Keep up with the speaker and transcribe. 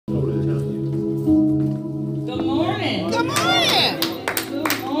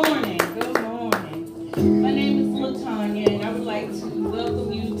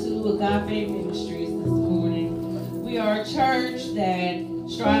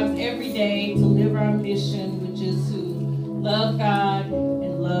love God,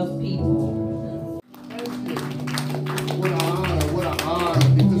 and love people. What an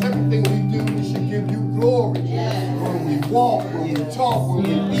honor, because everything we do, we should give you glory. Yes. When we walk, when we talk, when we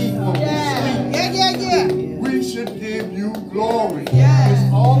eat, when we sleep. We should give you glory. Yes.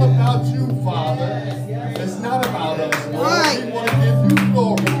 It's all about you, Father. It's not about us, Lord. Right. We want to give you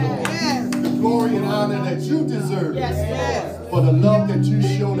glory, Lord. Yes. The glory and honor that you deserve. Yes. Yes. For the love that you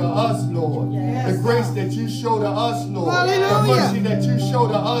show to us, Lord. Yes. The grace that you show to us, Lord. Hallelujah. The mercy that you show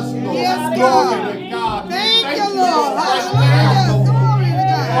to us, Lord. Yes, glory to God. Thank you, Lord. Hallelujah. Glory to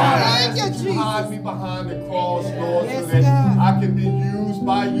God. Thank you, Jesus. Hide me behind the cross, Lord, so that I can be used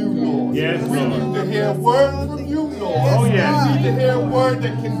by you, Lord. Yes, we need to hear a word from you, Lord. Oh, yes. We need to hear a word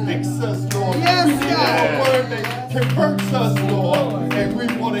that convicts us, Lord. Yes, we need to hear a word that converts us, Lord. And we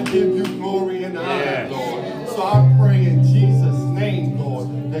want to give you glory and honor, Lord. So I pray in Jesus' name, Lord,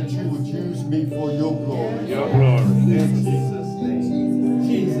 that you would use me for your glory. Your glory. In Jesus' name.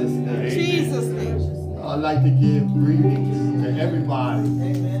 Jesus' name. Jesus' name. I'd like to give greetings to everybody.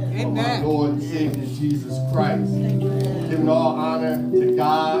 Amen. My Lord and Savior Jesus Christ. Giving all honor to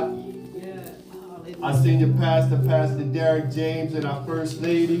God. Our senior pastor, Pastor Derek James, and our First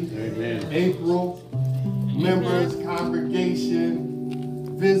Lady, Amen. April, members,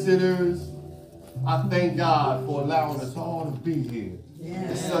 congregation, visitors. I thank God for allowing us all to be here.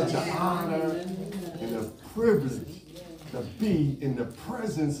 It's such an honor and a privilege to be in the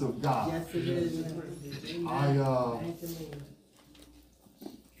presence of God. Yes, it is. I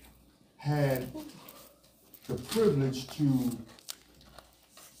had the privilege to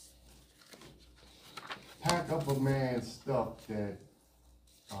pack up a man's stuff that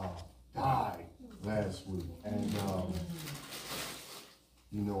died last week. And,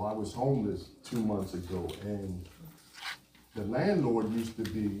 you know, I was homeless 2 months ago, and the landlord used to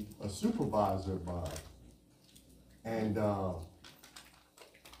be a supervisor of mine. And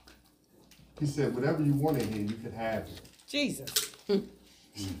he said, whatever you want in here, you could have it. Jesus.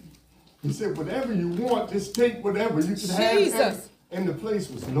 He said, whatever you want, just take whatever. You could have it. And the place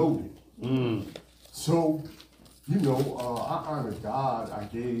was loaded. So, you know, I honor God. I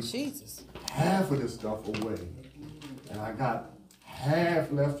gave half of the stuff away. And I got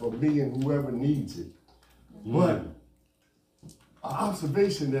half left for me and whoever needs it. But an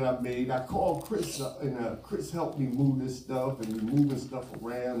observation that I made, I called Chris, and Chris helped me move this stuff, and we moving stuff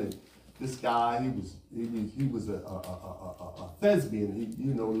around. And this guy, he was a thespian. He,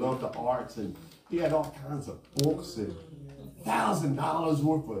 you know, loved the arts, and he had all kinds of books and $1,000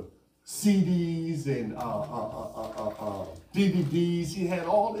 worth of CDs and DVDs. He had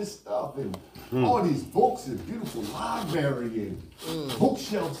all this stuff and all these books and beautiful library and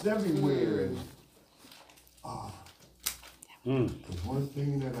bookshelves everywhere. And the one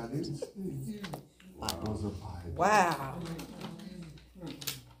thing that I didn't see was a Bible. Wow.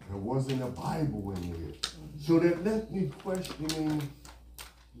 There wasn't a Bible in there. So that left me questioning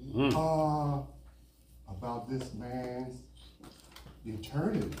about this man's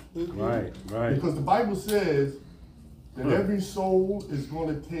eternity. Right, right. Because the Bible says that every soul is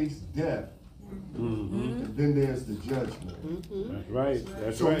going to taste death. And then there's the judgment. That's right.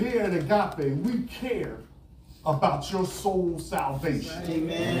 That's so right. here at Agape, we care about your soul salvation.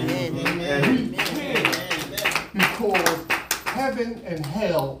 Amen. And we care because heaven and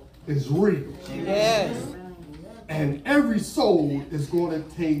hell is real. Yes. And every soul is going to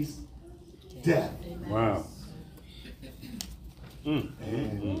taste death. Wow.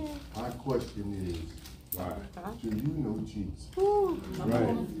 And my question is, do you know Jesus?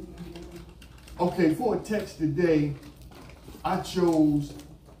 Right. Okay, for a text today, I chose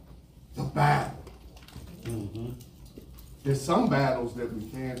the battle. There's some battles that we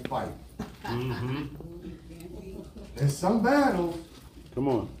can't fight. There's some battles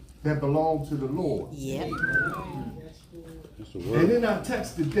that belong to the Lord. And in our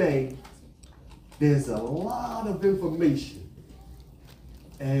text today, there's a lot of information.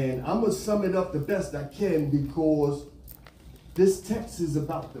 And I'm going to sum it up the best I can because this text is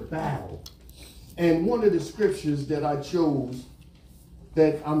about the battle. And one of the scriptures that I chose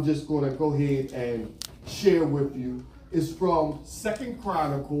that I'm just going to go ahead and share with you is from 2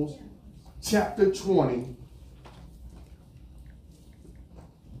 Chronicles chapter 20,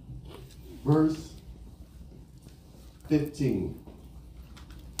 verse 15.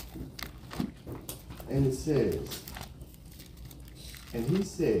 And it says, and he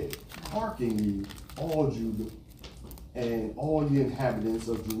said, hearken ye, all Judah, and all ye inhabitants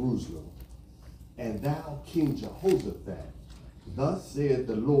of Jerusalem, and thou King Jehoshaphat, thus saith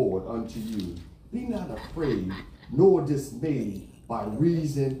the Lord unto you, be not afraid, nor dismayed by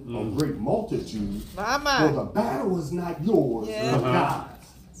reason of great multitude. For Mama. the battle is not yours, Yeah. but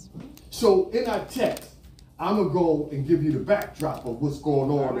God's. So in our text, I'm going to go and give you the backdrop of what's going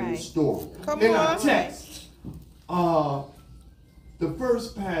on in the story. Come in on. our text, the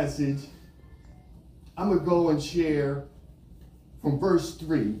first passage, I'm going to go and share from verse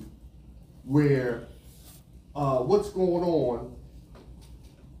 3, where what's going on.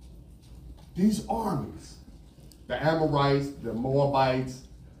 These armies, the Amorites, the Moabites,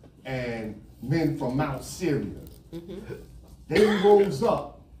 and men from Mount Syria, they rose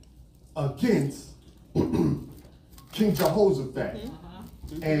up against King Jehoshaphat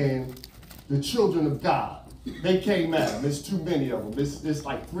and the children of God. They came at him. There's too many of them. It's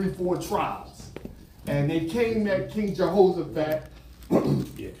like 3-4 tribes. And they came at King Jehoshaphat.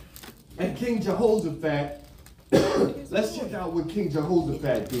 And King Jehoshaphat, let's check out what King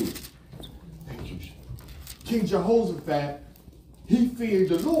Jehoshaphat did. Thank you. King Jehoshaphat, he feared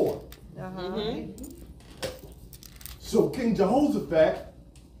the Lord. So King Jehoshaphat,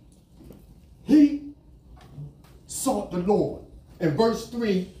 he sought the Lord. In verse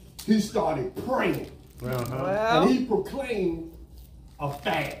 3, he started praying. And he proclaimed a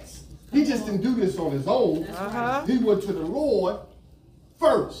fast. He just didn't do this on his own. He went to the Lord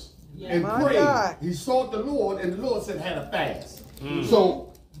first and prayed. God. He sought the Lord, and the Lord said, had a fast.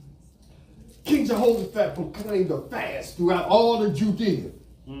 So King Jehoshaphat proclaimed a fast throughout all of Judea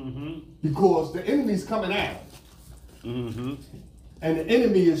because the enemy's coming out. And the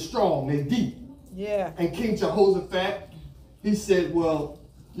enemy is strong and deep. Yeah. And King Jehoshaphat, he said, well,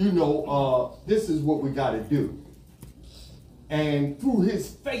 you know, this is what we got to do. And through his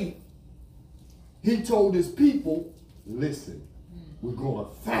faith, he told his people, listen, we're going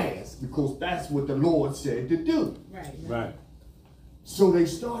to fast because that's what the Lord said to do. Right. So they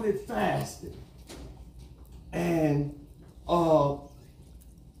started fasting. And all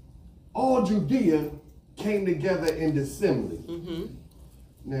Judea came together in the assembly.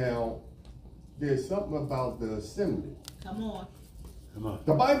 Now, there's something about the assembly. Come on.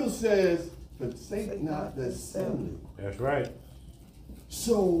 The Bible says, forsake not the assembly. That's right.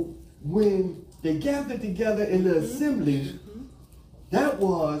 So when they gathered together in the assembly, that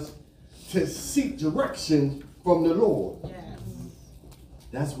was to seek direction from the Lord. Yes.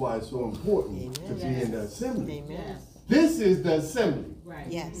 That's why it's so important to be in the assembly. Yes. This is the assembly. Right.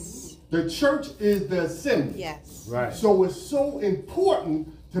 Yes. The church is the assembly. Yes. Right. So it's so important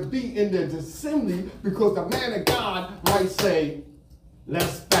to be in the assembly because the man of God might say,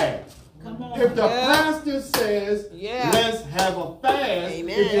 let's fast. Come on. If the pastor says, let's have a fast,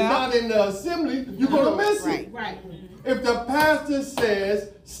 if you're not in the assembly, you're going to miss it. Right. If the pastor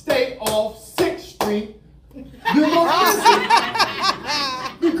says, stay off 6th Street, you're going to miss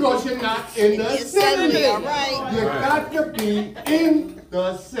it because you're not in the assembly. All right. You got to be in the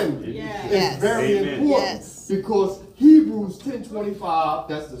assembly. Yes. It's very important because Hebrews 10:25,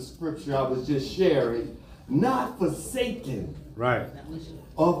 that's the scripture I was just sharing, not forsaken Right.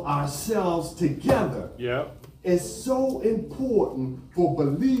 of ourselves together. Yep. It's so important for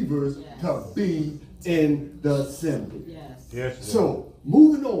believers to be in the assembly. Yes. Yes. So,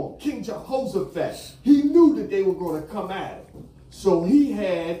 moving on, King Jehoshaphat, he knew that they were going to come at him. So he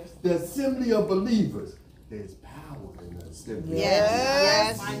had the assembly of believers. There's power in the assembly.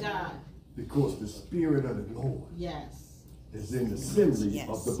 Yes. My God. Because the Spirit of the Lord Yes. is in the assembly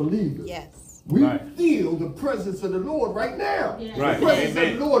of the believers. Yes. We Right. feel the presence of the Lord right now. Yes. Right. The presence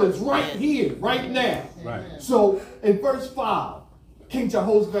Amen. of the Lord is right here, right now. Right. So in verse 5, King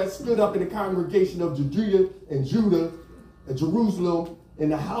Jehoshaphat stood up in the congregation of Judea and Judah and Jerusalem in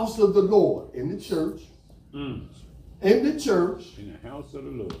the house of the Lord, in the church, in the church, In the house of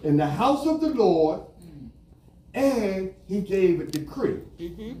the Lord. in the house of the Lord, and he gave a decree.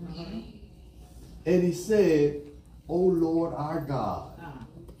 And he said, O Lord our God,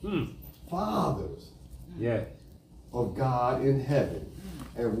 fathers Yes. of God in heaven,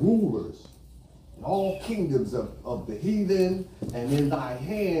 and rulers in all kingdoms of the heathen, and in thy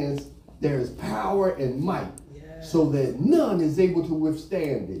hands there is power and might, so that none is able to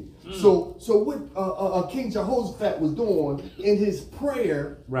withstand thee. So what King Jehoshaphat was doing in his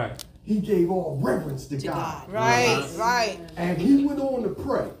prayer, Right. he gave all reverence to God. Right. Right. And he went on to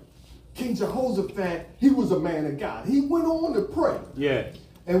pray. King Jehoshaphat, he was a man of God. He went on to pray. Yes.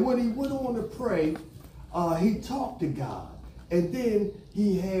 And when he went on to pray, he talked to God. And then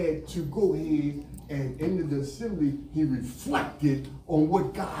he had to go ahead and in the assembly, he reflected on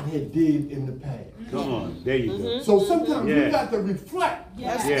what God had did in the past. Come on. There you go. So sometimes Yeah. we got to reflect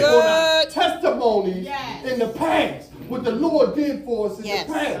That's Yes. good. testimonies Yes. in the past, what the Lord did for us in Yes.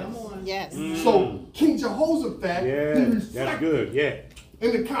 the past. Come on. Yes. So King Jehoshaphat, he Yeah, that's reflected good. Yeah.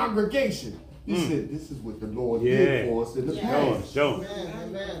 in the congregation. He said, this is what the Lord Yeah. did for us in the past. Show 'em.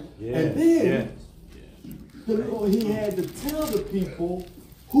 Amen. Yeah. And then the Lord, he had to tell the people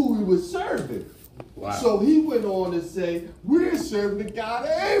who he was serving. Wow. So he went on to say, we're serving the God of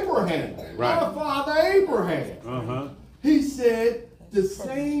Abraham, Right. our father Abraham. Uh-huh. He said the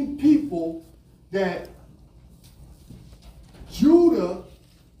same people that Judah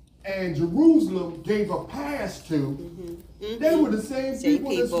and Jerusalem gave a pass to, they were the same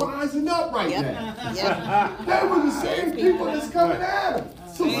people that's rising up right now. Yep. They were the same people that's coming at them.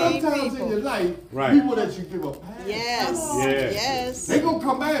 So Same sometimes people. in your life, Right. people that you give a pass, Yes. Yeah. Yes. they gonna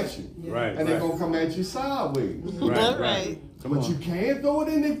come at you. Right. And they're gonna come at you sideways. Right. Right. Come But on. you can't throw it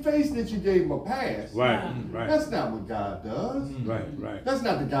in their face that you gave them a pass. Right. Right. That's not what God does. Right. Right. That's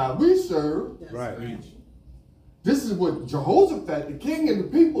not the God we serve. Right. This is what Jehoshaphat, the king and the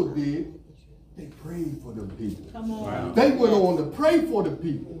people did. They prayed for them people. Come on. Wow. They went on to pray for the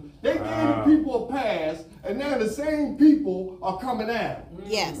people. They gave the people a pass, and now the same people are coming at them.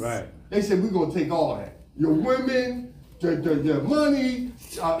 Yes. Right. They said, we're going to take all that. Your women, your money,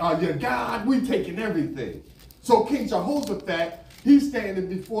 your God, we taking everything. So King Jehoshaphat, he's standing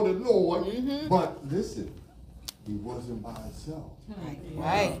before the Lord, but listen, he wasn't by himself.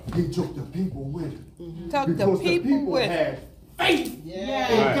 Right. He took the people with him. Took the Because the people people with him. had faith in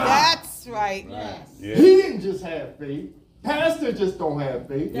Right. God. That's right. Yeah. He didn't just have faith. Pastor just don't have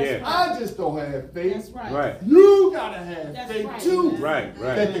faith. Yeah. I just don't have faith. That's right. Right. You gotta have That's faith right. too. Right.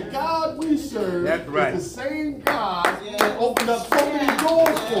 That Right. the God we serve That's right. is the same God that opened up so many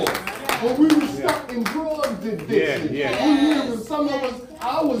doors for us. When we were stuck in drug addiction, Yeah. when some of us,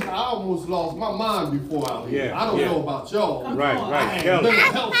 I almost lost my mind before out here. Yeah, I don't yeah. know about y'all. Right. I Right. had Tell mental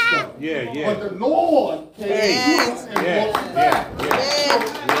us. health stuff. Yeah. Yeah. But the Lord came Yes. through and Yeah, brought us yeah, back. yeah. So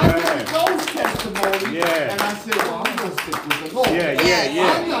I looked at those testimonies Yeah. and I said, well, I'm going to stick with the Lord.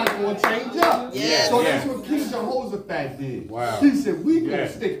 Yeah. I'm not going to change up. Yeah. So Yeah. that's what King Jehoshaphat did. Wow. He said, we going Yeah.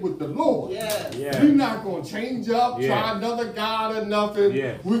 to stick with the Lord. Yeah. We're not going to change up, Yeah. try another God or nothing.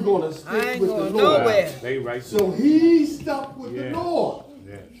 Yeah. We're going to I stick ain't with the going Lord. nowhere. They right. So he stuck with Yeah. the Lord.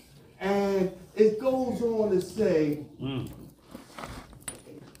 Yeah. And it goes on to say,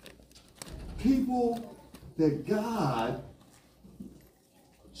 people that God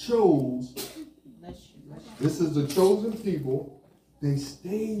chose, this is the chosen people, they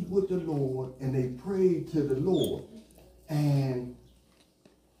stayed with the Lord and they prayed to the Lord. And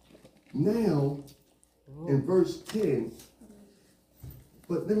now, in verse 10,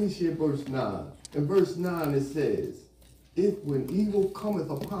 but let me share verse 9. In verse 9 it says, if when evil cometh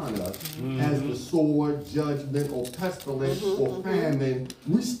upon us, as the sword, judgment, or pestilence, or famine,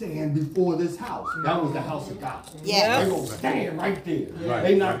 we stand before this house. That was the house of God. Yes. They're going to stand right there. Right,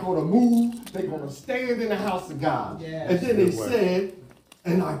 They're not right. going to move. They're going to stand in the house of God. And then they Good word. said,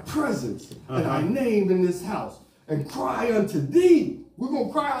 and thy presence, and thy name in this house, and cry unto thee. We're going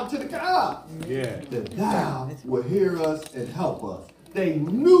to cry out to the God. Yeah. That thou will hear us and help us. They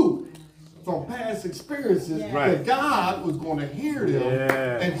knew from past experiences Right. that God was going to hear them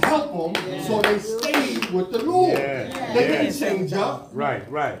Yeah. and help them, so they stayed with the Lord. Yeah. They Yeah. didn't change up. Right.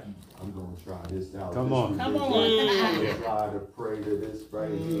 Right. I'm going to try this out. Come This on. is Come ridiculous. on. I'm going to try to pray to this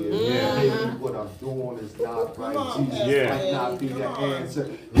right here. Yeah. Maybe what I'm doing is not right. Jesus Yeah. might not be the answer.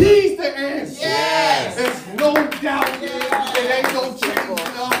 He's the answer. Yes. There's no doubt. It ain't no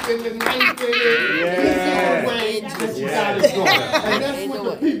changing up in the ninth inning. Yeah. This is the way that you Yeah. got to go. And that's what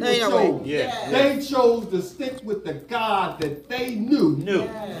the people Ain't no way. chose. Yeah. They chose to stick with the God that they knew New.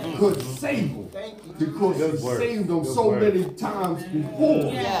 could save them. Because Good he word. saved them Good so word. many times before.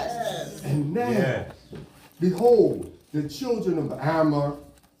 Yes. And now, Yeah. behold, the children of Ammon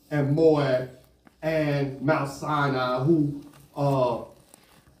and Moab and Mount Sinai, who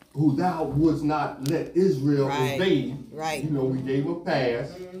thou wouldst not let Israel Right. invade. Right. You know, we gave a pass.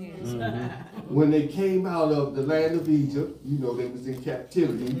 When they came out of the land of Egypt, you know, they was in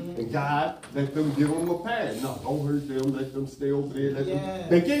captivity, and God let them give them a pass. No, don't hurt them, let them stay over there. Let them.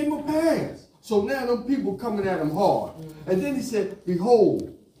 They gave them a pass. So now them people coming at them hard. And then he said,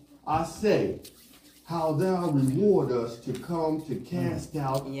 behold, I say, how thou reward us to come to cast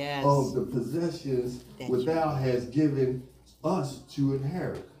out Yes. of the possessions which thou hast given us to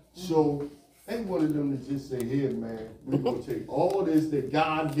inherit. So they wanted them to just say, here, man, we're going to take all this that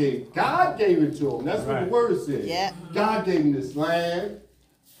God gave. God gave it to them. That's what Right. the word says. Yeah. God gave them this land.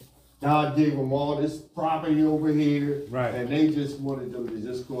 God gave them all this property over here. Right. And they just wanted them to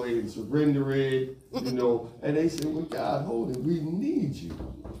just go ahead and surrender it, you know. And they said, well, God, hold it. We need you.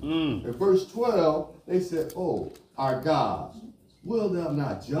 In verse 12, they said, oh, our God, will thou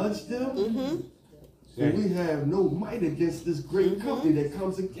not judge them? Yeah. And we have no might against this great company that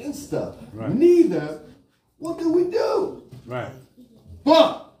comes against us. Right. Neither, what do we do? Right.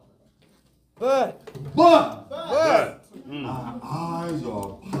 But But. our eyes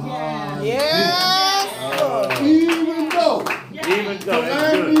are pied. Yes. Even though Even though that's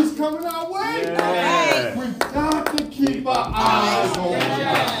calamity good. is coming our way, Yeah. we got to keep our eyes on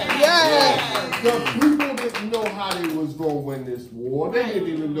God. Yes. The people didn't know how they was going to win this war. They didn't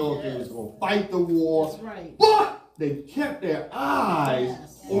even know if they was going to fight the war. That's right. But they kept their eyes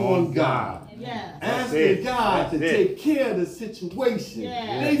on God. Yes. Asking it. God to That's it. take care of the situation.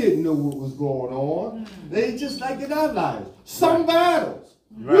 Yeah. They didn't know what was going on. They just like in our lives. Some battles,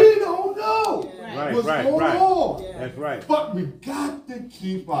 Right. we don't know Right, what's right, going right. on. That's right. But we got to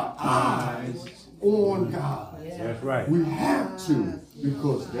keep our eyes on God. That's right. We have to,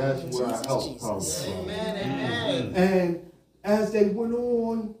 because that's where our help comes from. And as they went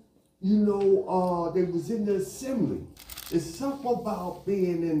on, you know, they was in the assembly. It's something about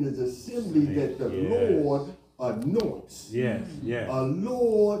being in the assembly that the Yes. Lord anoints. Yes. Yes.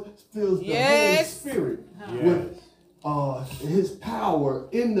 Lord fills the Yes. Holy Spirit Yes. with his power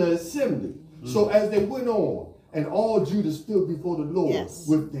in the assembly. So as they went on, and all Judah stood before the Lord Yes.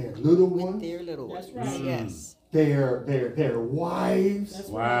 with their little ones, Their little ones. That's right. Yes. their wives,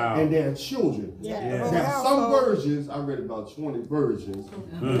 Wow. and their children. Yeah. Now, some versions, I read about 20 versions,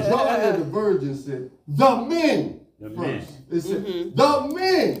 the majority of the versions said, the men The first. men. It said, the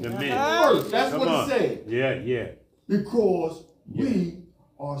men The men. first. That's Come what on. it said. Yeah. Yeah. Because we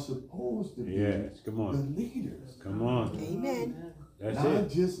are supposed to be Yes. Come the on. leaders. Come on. Amen. That's Not it.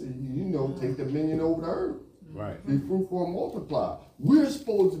 just, you know, take dominion over the earth. Right. Be fruitful and multiply. We're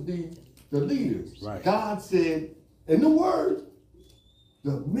supposed to be the leaders. Right. God said in the word,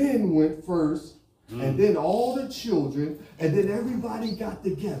 the men went first, and then all the children, and then everybody got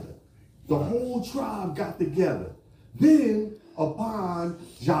together. The whole tribe got together. Then upon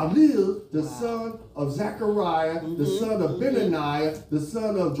Jalil, the son of Zechariah, the son of Benaniah, the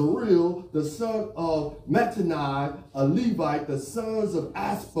son of Jeril, the son of Mattaniah, a Levite, the sons of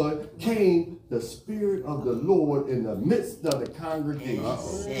Asper, came the Spirit of the Lord in the midst of the congregation.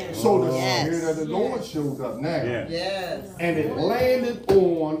 So the Yes. Spirit of the Lord showed up now. Yeah. And it landed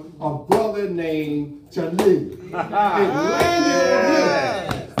on a brother named Jalil. It landed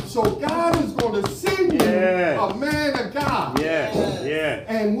on him. So God is going to send you Yes. a man of God. Yes. Yes.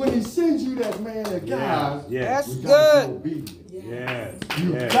 And when he sends you that man of God, Yes. you That's got to be good. obedient. Yes.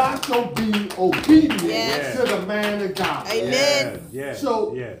 You Yes. got to be obedient Yes. to the man of God. Amen. Yes. Yes.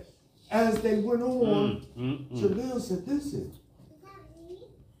 So- Yes. As they went on, Mm. Jalil said,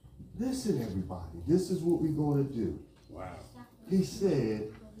 listen everybody, this is what we're going to do. Wow. He said,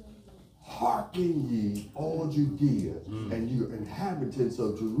 hearken ye all Judea and you inhabitants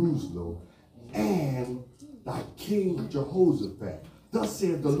of Jerusalem and thy king Jehoshaphat. Thus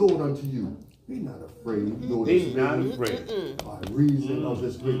saith the Lord unto you, be not afraid, nor Be not dismayed afraid. by reason of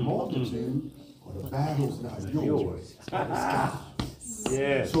this great multitude, for the battle's not yours, but it's God's.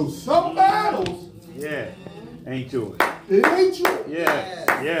 Yes. So some battles, Yes. Ain't yours. it ain't yours. Yes.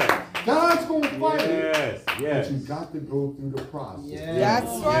 Yes. God's going to fight it. Yes. But Yes. you got to go through the process.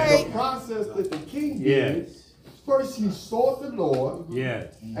 That's The right. process that the king did, Yes. first he sought the Lord,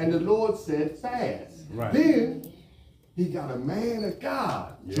 Yes. and the Lord said fast. Right. Then he got a man of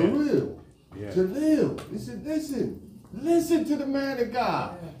God, Yeah. Jeril. Yeah. Jalil. He said, listen to the man of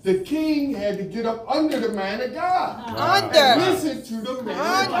God. The king had to get up under the man of God. Under. And listen to the man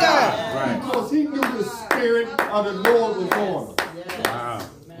of Under. God. Right. Because he knew the spirit of the Lord was on him. Wow.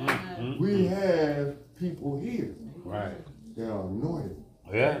 We have people here. Right. They are anointed.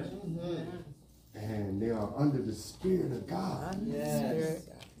 Yes. And they are under the Spirit of God. Yes.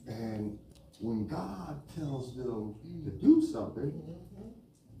 And when God tells them to do something,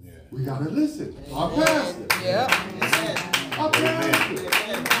 we got to listen. Our pastor. Yeah. Our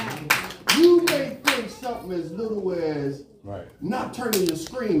pastor. You may think something as little as Right. not turning your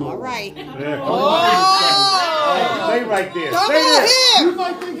screen on. All right. Yeah. Oh. Stay right there. Come Stay on there. here. You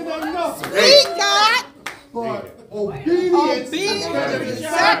might think it ain't nothing. Speak, God. But obedience is Obedience better than is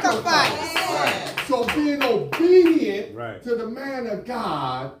sacrifice. sacrifice. So being obedient Right. to the man of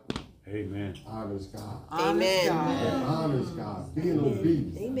God Amen. honors God. Amen. And honors God. Being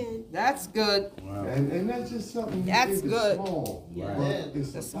obedient. Amen. That's good. Wow. And that's just something That's you think good. is small. But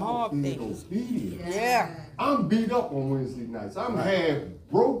it's The small about being things. obedient. Yeah. I'm beat up on Wednesday nights. I'm half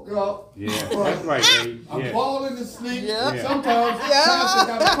broke up. Yeah, that's right, Dave. I'm Yeah. falling asleep. Yeah. Yeah. Sometimes Yeah. Pastor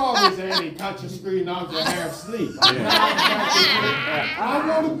got to call me and say, hey, cut your screen off, you're half asleep. I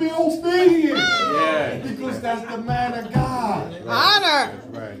want to be obedient. Yeah. Because that's the man of God. Honor. That's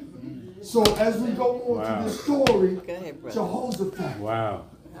right. So as we go on Wow. to this story, Go ahead, brother. Jehoshaphat, Wow.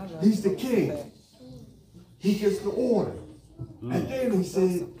 he's the king. He gets the order. And then he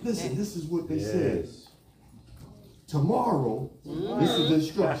said, listen, this is what they said. Tomorrow, this is the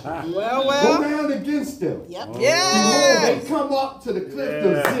instruction. Well, Go well. down against them. Yep. Behold, Yeah. they come up to the cliff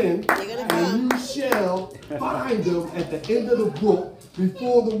of Yeah. Zin, They're gonna come. and you shall find them at the end of the brook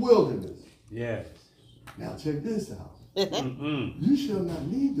before the wilderness. Yes. Now check this out. Mm-mm. You shall not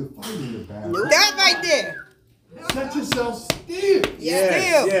need to fight in the battle. That right there. Set yourself still Yes.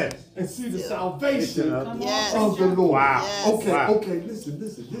 Still. Yes. and see the salvation Yes. of the Lord. Wow. Yes. Okay, Wow. okay, listen.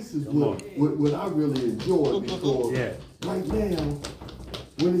 This is Come what I really enjoy because Yeah. right now,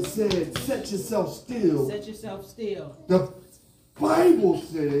 when it said set yourself still, Set yourself still. the Bible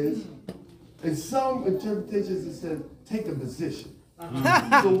says, in some interpretations it says take a position. So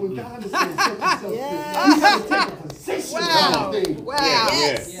when God is saying set yourself still, you gotta take a position Wow. on things Wow.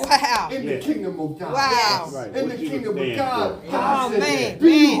 Yes. Wow. in the kingdom of God. Wow. That's right. In What the you kingdom of stand God, for. God Oh, said, man,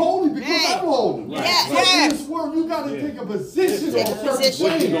 be man, holy because man. I'm holy. Yes. So in this world, you got to take a position Take on a certain position.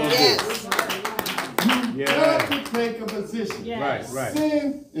 things. gonna do? Yes. You Yeah. got to take a position. Right, right.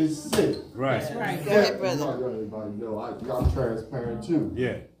 Sin is sin. Right. Right. Go ahead, brother. Everybody know I'm transparent too.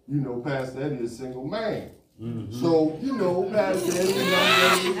 Yeah. You know, Pastor Eddie is a single man. Mm-hmm. So, you know, Pastor Eddie,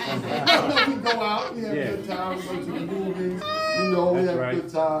 we go out, we have a good time, we go to the movies, you know, we That's have a right. good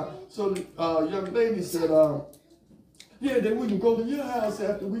time. So, young lady said, yeah, then we can go to your house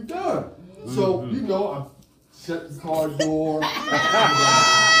after we done. So, you know, I shut the car door. Come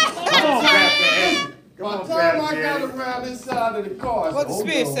on, Pastor Eddie. Come By on, the time I Pastor got Eddie. around this side of the car, I What the said,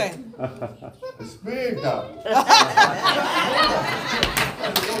 Spirit hold say? on. The Spirit got it.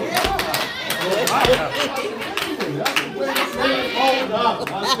 Hold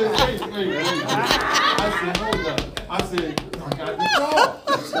up. I said, wait. I said, hold up. I said, I got the car.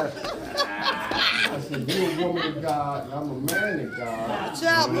 I said, you're a woman of God, and I'm a man of God.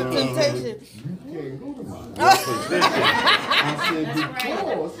 Child with temptation. You can't go to my house. What position? I said,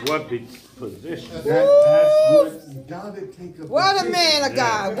 because What position? that's what you gotta take a What a position. man of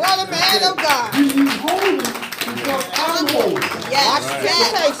God. What a man of God. Be holy because I'm holy. Yes. Right.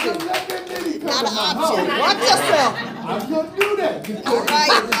 Yes. So let that lady come Not to an my option. house. Watch yourself. I couldn't do that because All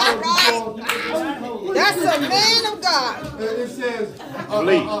right, That's a man of God. it says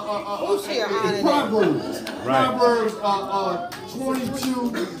Bleed. Who's here honoring Proverbs. Right. Proverbs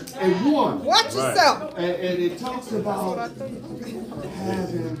 22:1. Watch yourself. And it talks about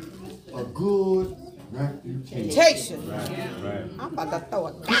having a good reputation. Temptation. Right. I'm about to throw a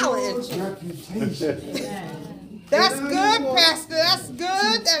dollar at you. Reputation. That's good, Pastor. That's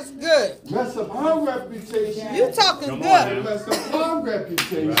good. That's good. Mess up her reputation. You talking Come on good. now. Mess up her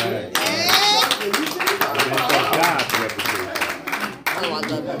reputation. Right. Eh? And you think about it. That's God's reputation. Oh, I love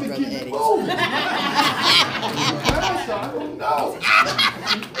you, Let me brother keep it Eddie. moving. Pastor, I don't know.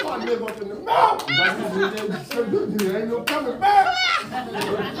 I live up in the mountains. There ain't no coming back.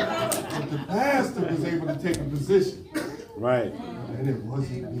 But the pastor was able to take a position, Right. and it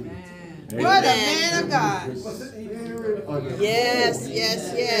wasn't me. What a man of God. The Spirit of the Yes, Lord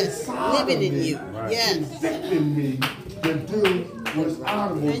yes, yes. Living in you. Right. Yes. convicting me to do what's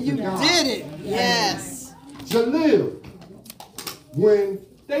honorable And you to God. did it. Yes. Jalil, when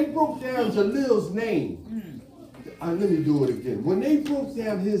they broke down Jalil's name, let me do it again. When they broke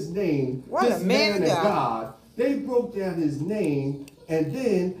down his name, What this a man man of of God. God, they broke down his name, and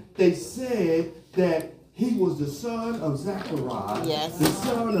then they said that he was the son of Zechariah, Yes. the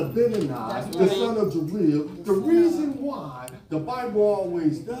son of Benani, the son of Jalil. The reason why the Bible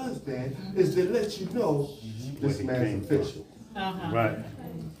always does that is to let you know this Where he man's came from. official. Right.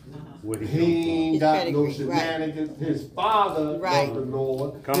 What he He ain't His got no pedigree, right. shenanigans. His father Right. loved the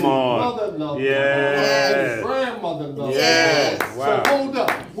Lord. Come his on. mother loved Yes. the Lord. His grandmother loved Yes. the Lord. Wow. So hold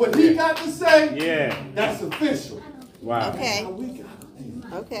up. What he got to say, Yeah. that's official. Wow. Okay. Now we gotta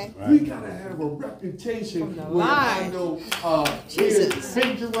Okay. We gotta have a reputation the where I line. know Jesus.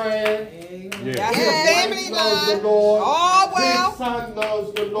 Big Duran, Yeah. That's Yes. a family his wife loves the line. Lord. Oh, well. His son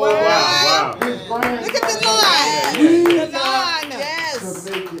loves the Lord. Well. Wow. His grandson Look at the loves line. We The got line. to Yes.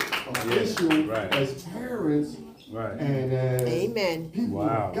 make it official Right. as parents Right. And as Amen. people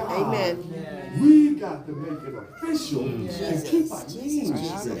of God, Amen. we got to make it official and keep our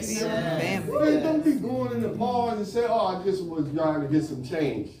names straight. Hey, don't be going in the bars and say, "Oh, I just was trying to get some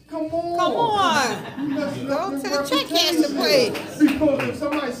change." Come on. Come on. Go to the check cash place. Because if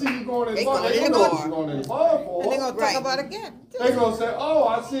somebody see you going in the bar, they don't know what you're going in the bar for. And they're going to talk about it again. They're going to say, "Oh,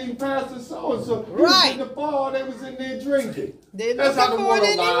 I seen Pastor so-and-so. He was in the bar, they was in there drinking." That's how the world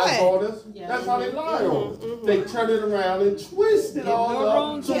lies on us. That's how they lie on us. They turn it around and twist it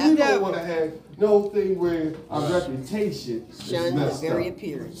all up. So we don't want to have no thing where our reputation is Shun the messed very up.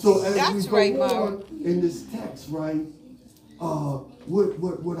 appearance. So as we go on in this text, right,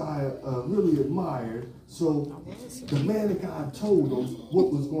 what I really admired, so the man of God told them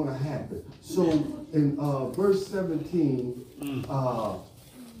what was going to happen. So in verse 17,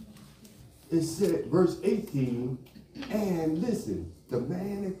 it said, verse 18, and listen, the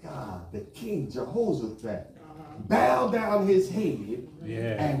man of God, the king Jehoshaphat, bowed down his head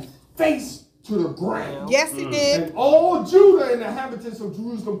and faced to the ground. Yes, he did. And all Judah and the inhabitants of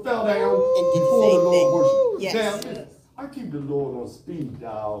Jerusalem fell down And did the before the same Lord worship. Yes. Now, I keep the Lord on speed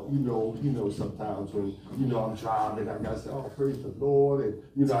dial, you know, sometimes when, I'm driving, I gotta say, "Oh, praise the Lord,"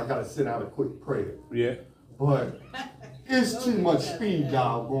 and, I gotta send out a quick prayer. Yeah. But it's too much speed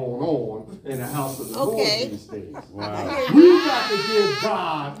dial going on in the house of the Lord these days. Wow. We got to give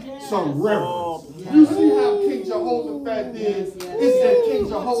God some reverence. You see how King Jehoshaphat did? It said King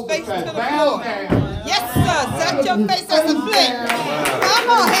Jehoshaphat bowed down. Yes, sir. Set your face as a flint. Come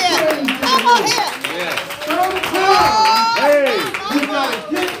on here. Come on here. Sometimes we got to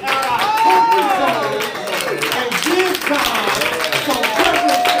get out our comfort zone and give God some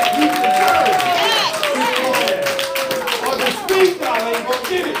reverence that He deserves. Or the speed dial ain't going to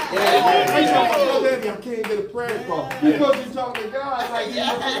get it. I can't get a prayer call. Because you're talking to God like you're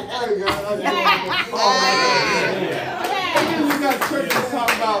not going to pray, God. And then we got churches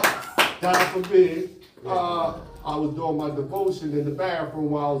talking about, God forbid, I was doing my devotion in the bathroom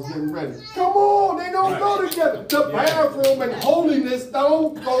while I was getting ready. Come on, they don't go together. The bathroom and holiness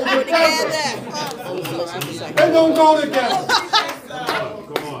don't go together. They don't go together.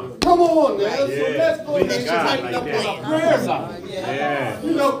 Come on, man. So let's go ahead and tighten up on our prayer life.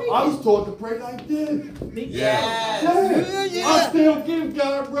 I was taught to pray like this. I still give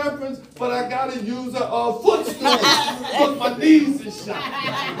God reference, but I got to use a footstool because my knees is shot.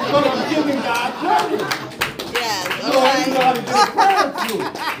 But I'm giving God reference. Yes, So you got to get a prayer through.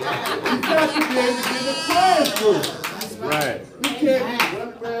 You got to be able to get a prayer through. Right. You can't be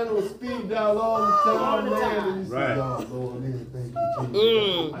running around on speed dial all the time, man. And you say, Right. "Oh, Lord, thank you,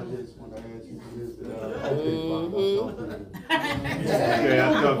 Jesus. I just want to ask you for this." Okay, Okay,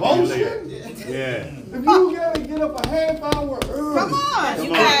 I'll talk to you later. Yeah. if you got to get up a half hour early, Come on. You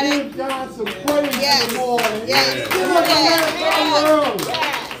got it. give God some praise in the morning. Yes. Get up a half hour early.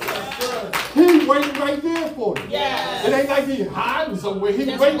 He's waiting right there for you. It ain't like he's hiding somewhere.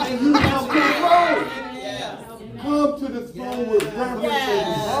 He's waiting for you to come to the throne. Come to the throne with reverence and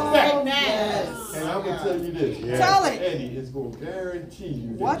respect. And I'm going to tell you this. Tell it. Eddie is going to guarantee you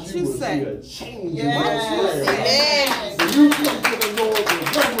that What you will say. see a change in What your you prayer. Amen. When you come to the Lord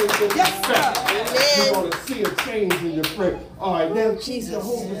with reverence and Yes, respect, Amen. you're going to see a change in your prayer. All right, now Jesus.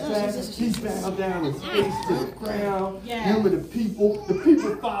 Jehoshaphat, he's bowed down his face to the ground. Him and the people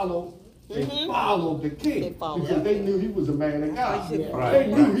followed. They followed the king because they knew he was a man of God. Right. They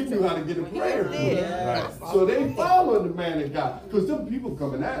knew he knew how to get a prayer through. Right. So they followed the man of God because them people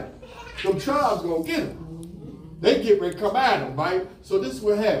coming at him. Them tribes gonna get him. They get ready to come at him, right? So this is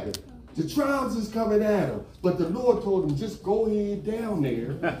what happened. The tribes is coming at him, but the Lord told him, just go ahead down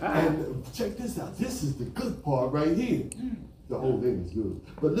there and check this out. This is the good part right here. The whole thing is good.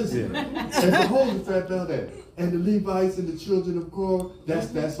 But listen, and Jehoshaphat fell that. And the Levites and the children of Korah,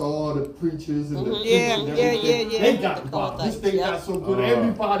 that's all the preachers and the Yeah, preachers and yeah, everything. yeah. They got involved. This thing got so good.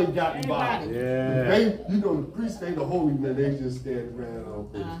 Everybody got involved. Yeah. They, the priests, they the holy men, they just stand around all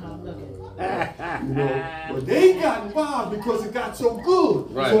but they got involved because it got so good.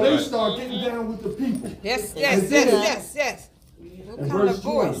 Right, So they right. start getting down with the people. Yes. What And kind of verse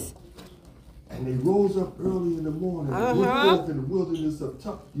 20. voice? And they rose up early in the morning and went forth in the wilderness of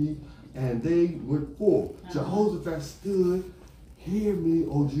Tucky, and they went forth. Jehoshaphat stood, "Hear me,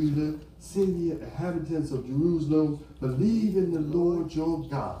 O Judah, sing ye inhabitants of Jerusalem, believe in the Lord your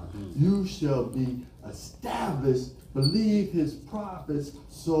God. You shall be established, believe his prophets,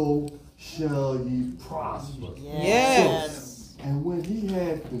 so shall ye prosper." Yes. And when he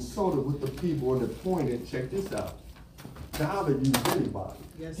had consulted with the people and appointed, check this out, God will use anybody.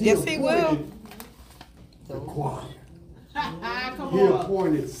 Yes, he will. The choir. He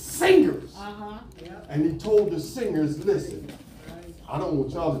appointed singers. And he told the singers, listen, I don't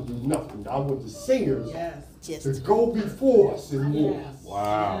want y'all to do nothing. I want the singers to go before us in war.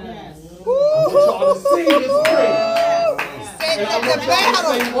 Wow. I want y'all to sing this praise. And I want y'all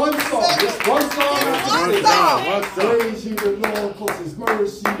to sing one song. Just one song. Praise ye the Lord, because his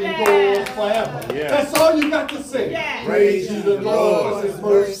mercy endures forever. Yeah. That's all you got to sing. Praise ye the Lord, because his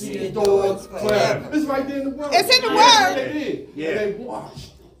mercy endures forever. It's right there in the word. It's in the word. They did. And they watched.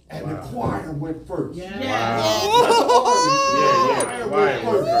 And the choir went first. Wow.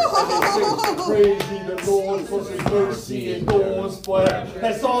 Praise ye the Lord, because his mercy endures forever.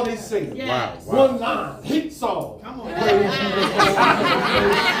 That's all they sing. Wow. One line, hit song. Praise ye the Lord.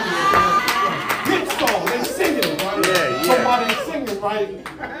 Hit song, they singing it, right? Somebody singing, right?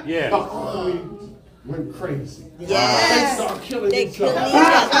 The army went crazy. They start killing each other.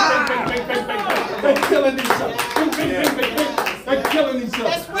 They're killing each other. They're killing each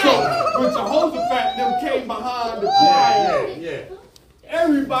other. So when Jehoshaphat them came behind the choir,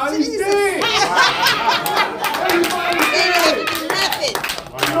 everybody's dead. Everybody's dead.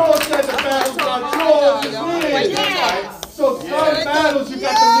 The Lord said the battle's not yours, it's his. So some battles you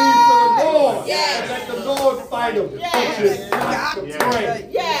got to leave to the Lord. And let the Lord fight them. But you got to pray.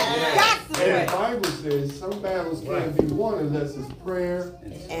 And the Bible says some battles can't be won unless it's prayer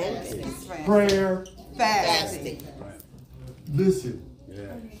and prayer, fasting. Listen,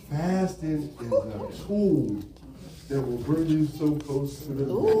 fasting is a tool that will bring you so close to the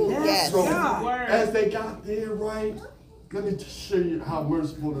Lord. So as they got there, right, let me show you how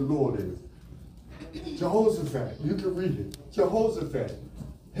merciful the Lord is. Jehoshaphat, you can read it. Jehoshaphat,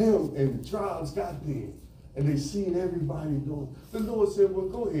 him and the tribes got there. And they seen everybody doing. The Lord said, well,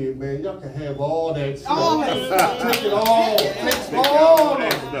 go ahead, man. Y'all can have all that stuff. Take it all. Take all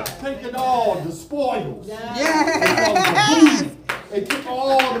that. Take it all. The spoils. They took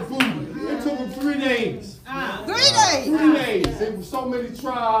all the food. It took them 3 days. 3 days. 3 days. There were so many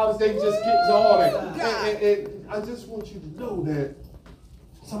tribes, they just get to all that. And I just want you to know that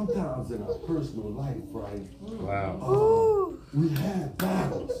sometimes in our personal life, right? We have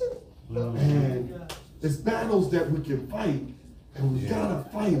battles. And it's battles that we can fight, and we gotta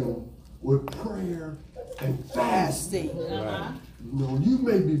fight them with prayer and fasting. You know, you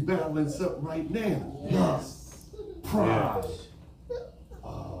may be battling something right now. Pride,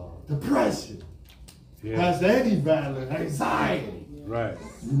 depression. Pastor Eddie battling anxiety. Right.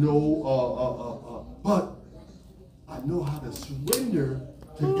 You know, but I know how to surrender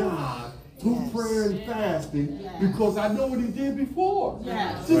to God through prayer and fasting because I know what he did before.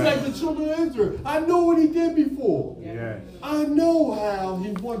 Just like the children of Israel. I know what he did before. I know how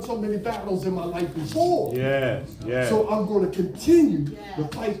he won so many battles in my life before. So I'm going to continue to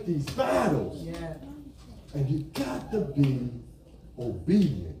fight these battles. And you got to be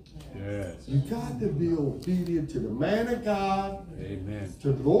obedient. You got to be obedient to the man of God. Amen.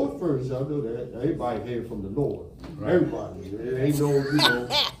 To the Lord first. I know that. Everybody hear from the Lord. Everybody. It ain't no, you know.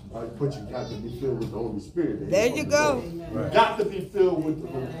 But you got to be filled with the Holy Spirit. There you go. You got to be filled with the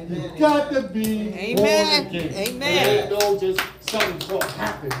Holy Spirit. You got to be born again. It ain't no just something's going to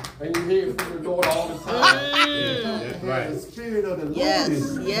happen and you hear from the Lord all the time. The Spirit of the Lord in you.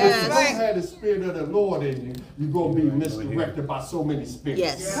 If you don't have the Spirit of the Lord in you, you're going to be misdirected by so many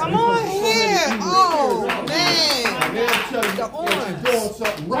spirits. Come on here. Oh, man. And they'll tell you that you're doing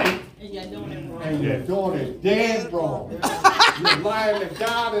something right. And you're doing it dead wrong. You're lying to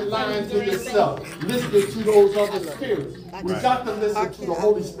God and lying to yourself. Listening to those other spirits. We got to listen to the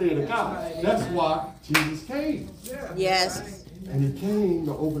Holy Spirit of God. That's why Jesus came. And he came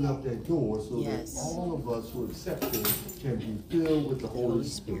to open up that door so that all of us who accept him can be filled with the Holy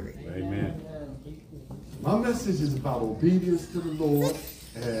Spirit. Amen. My message is about obedience to the Lord,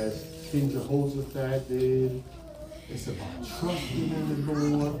 as King Jehoshaphat did. It's about trusting in the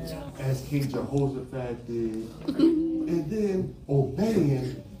Lord, as King Jehoshaphat did. And then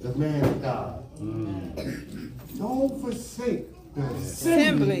obeying the man of God. Don't forsake the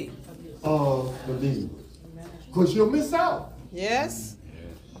assembly of believers, because you'll miss out.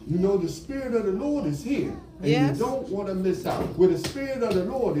 You know, the Spirit of the Lord is here. And you don't want to miss out. Where the Spirit of the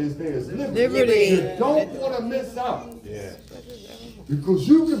Lord is, there is liberty. You don't want to miss out. Because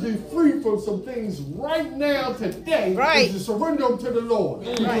you can be free from some things right now, today, if you surrender them to the Lord.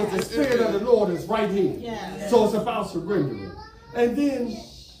 Because the Spirit of the Lord is right here. So it's about surrendering. And then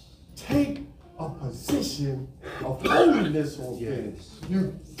take a position of holiness on things.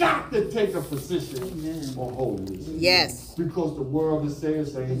 You got to take a position on holiness. Because the world is saying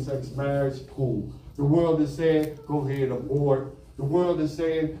same-sex marriage, cool. The world is saying, go ahead and abort. The world is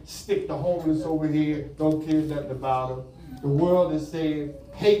saying, stick the homeless over here. Don't care nothing about them. The world is saying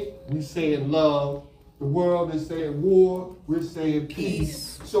hate, we saying love. The world is saying war, we're saying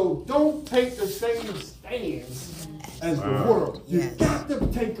peace. So don't take the same stance as the world. You got to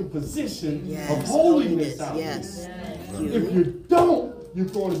take a position of holiness out there. If you don't, you're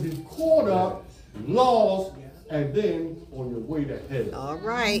going to be caught up, lost, and then on your way to hell. All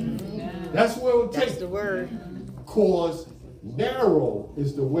right. That's where it'll take. That's the word. Cause narrow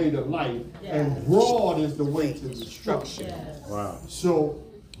is the way to life, and broad is the way to destruction. Wow. So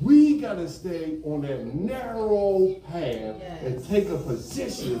we gotta stay on that narrow path and take a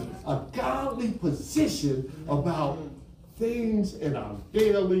position, a godly position about things in our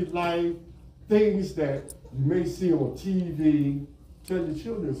daily life, things that you may see on TV. Tell your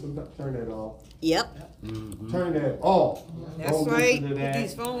children sometimes turn that off. Yep. Turn that off. That's Don't right. listen to Put that.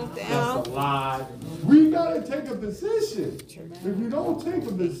 these phones That's down. a lie. We gotta take a position. If you don't take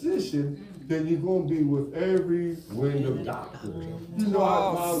a position, then you're gonna be with every wind of doctrine. You know,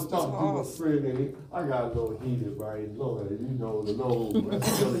 I was talking to my friend, and I got a little heated, right? Lord, you know, the little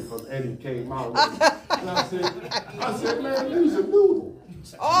Billy from Eddie came out, and I said, man, use a noodle.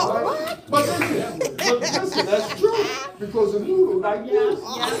 Oh, Right? But listen, that's true. Because a noodle like this,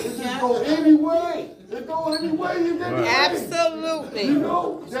 it just go any way. It go any way you get it. absolutely. You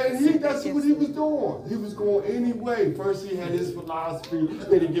know, that's what he was doing. He was going any way. First he had his philosophy,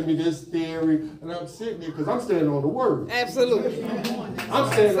 then he give me this theory, and I'm sitting there because I'm standing on the word. Absolutely. I'm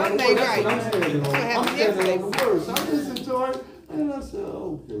standing on the word. That's what I'm standing on. I'm standing on the word. So I listened to it. And I said,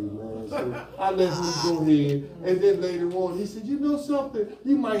 okay, man. So I let him go ahead. And then later on, he said, you know something?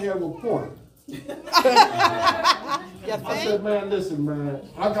 You might have a point. I said, man, listen, man.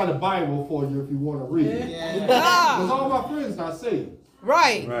 I got a Bible for you if you want to read it. Because all my friends not saved.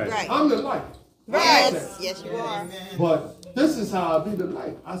 Right. I'm the light. Right. Yes, you are. But this is how I be the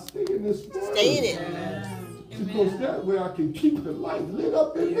light. I stay in this word. Stay in it. Because that way I can keep the light lit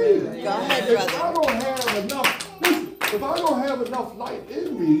up in me. Go ahead, If brother. I don't have enough, listen, if I don't have enough light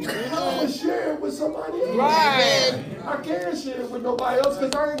in me, I'm going to share it with somebody else. Right. I can't share it with nobody else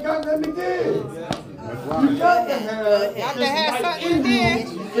because I ain't got nothing to give. That's right. You got to have, Got to this have light something in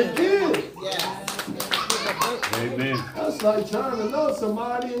to you to give. Amen. That's like trying to love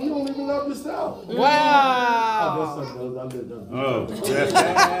somebody and you don't even love yourself. Wow. Oh, that's something else. I did that. Oh, that's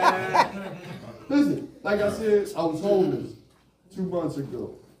Listen, like I said, I was homeless 2 months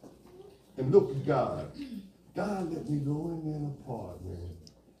ago. And look at God. God let me go in an apartment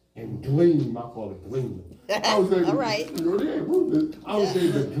and glean. I call it gleaming. I was able, All right. you know, they ain't ruthless. I was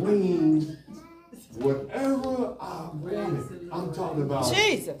able to glean whatever I wanted. I'm talking about,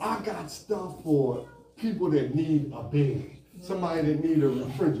 Jesus. I got stuff for people that need a bed. Somebody that need a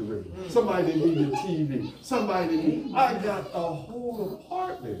refrigerator. Somebody that need a TV. Somebody that need, I got a whole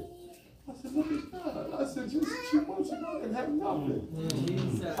apartment. I said, look at God. I said, just 2 months ago, I didn't have nothing.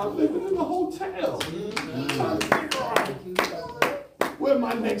 I'm living in a hotel. Trying to figure out where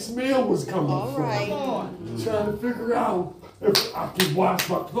my next meal was coming from. Right. Trying to figure out if I could wash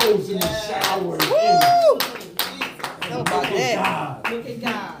my clothes in the shower. Woo! Know about Look at that. God. Look at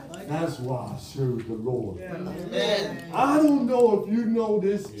God. That's why I serve the Lord. I don't know if you know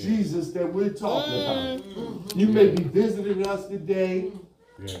this Jesus that we're talking about. You may be visiting us today.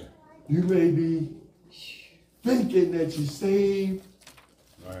 yeah. You may be thinking that you're saved,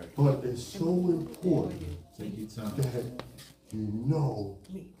 Right. but it's so important that you know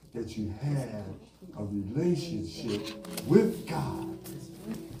that you have a relationship with God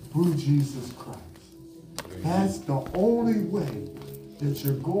through Jesus Christ. That's the only way that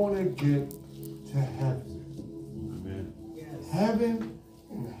you're going to get to heaven. Amen. Heaven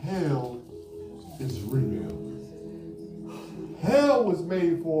and hell is real. Hell was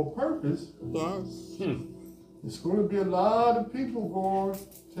made for a purpose. Yes. There's going to be a lot of people going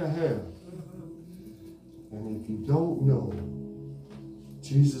to hell. And if you don't know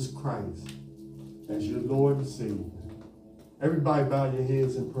Jesus Christ as your Lord and Savior, everybody bow your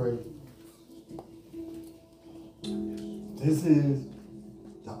heads and pray. This is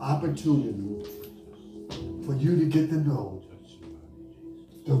the opportunity for you to get to know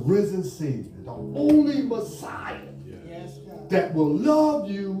the risen Savior, the only Messiah that will love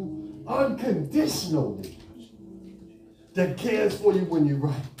you unconditionally, that cares for you when you're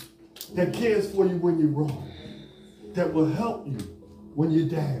right, that cares for you when you're wrong, that will help you when you're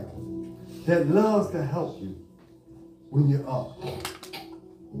down, that loves to help you when you're up.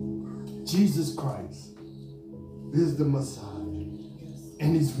 Jesus Christ is the Messiah,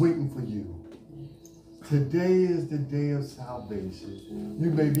 and he's waiting for you. Today is the day of salvation. You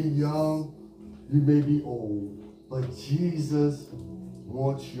may be young, you may be old, but Jesus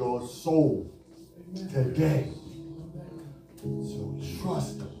wants your soul today. So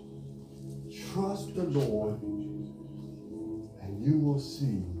trust him. Trust the Lord, and you will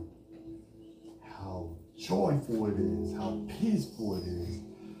see how joyful it is, how peaceful it is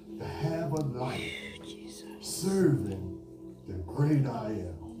to have a life serving the great I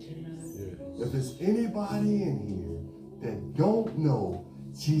am. If there's anybody in here that don't know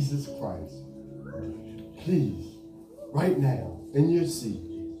Jesus Christ, please, right now, in your seat,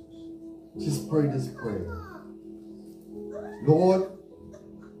 just pray this prayer. Lord,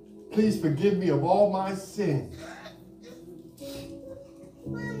 please forgive me of all my sins.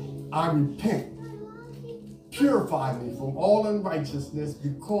 I repent. Purify me from all unrighteousness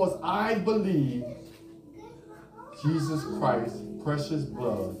because I believe Jesus Christ's precious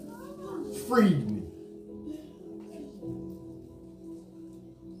blood freed me.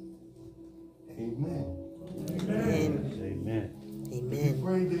 Amen. Amen. Amen. Amen.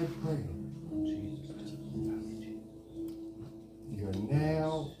 Pray that prayer. You're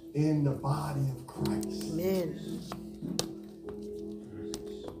now in the body of Christ. Amen.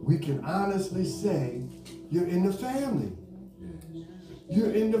 We can honestly say you're in the family.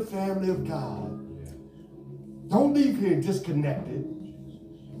 You're in the family of God. Don't leave here disconnected,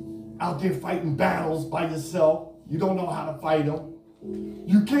 out there fighting battles by yourself. You don't know how to fight them.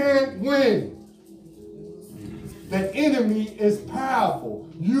 You can't win. The enemy is powerful.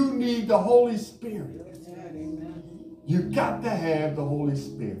 You need the Holy Spirit. You got to have the Holy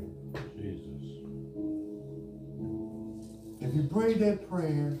Spirit. If you pray that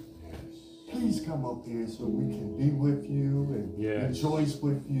prayer, please come up here so we can be with you and rejoice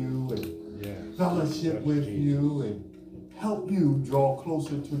with you and fellowship with you and help you draw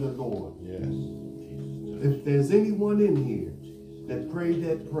closer to the Lord. Yes. If there's anyone in here that prayed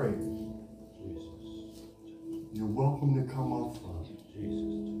that prayer, you're welcome to come up front.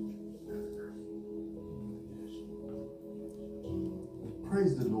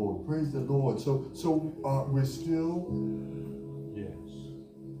 Praise the Lord. Praise the Lord. So we're still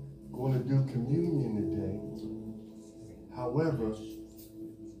going to do communion today. However,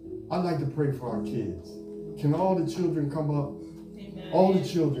 I'd like to pray for our kids. Can all the children come up? Amen. All the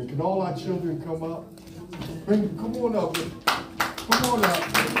children. Can all our children come up? Come on up. Come on up.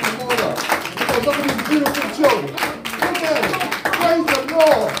 Come on up. Come on, look at these beautiful children. Amen. Praise the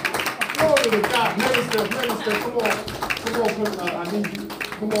Lord. Glory to God. Minister. Come on. I need you.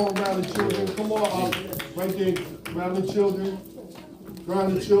 Come on around the children. Come on right there. Around the children.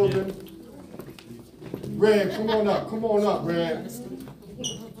 Around the children. Red, come on up, Red.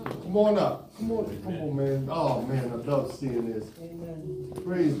 Come on up. Come on, man. Oh, man, I love seeing this.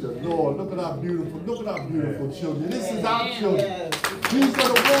 Praise the Lord. Look at our beautiful children. This is our children. These are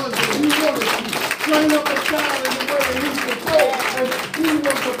the ones that we want to train up a child in the way that he should go. And he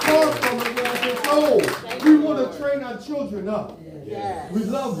wants to part from it when it's old. We want to train our children up. We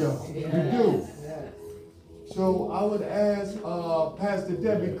love them. We do. So I would ask Pastor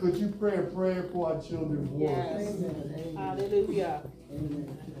Debbie, could you pray a prayer for our children? Yes. Hallelujah.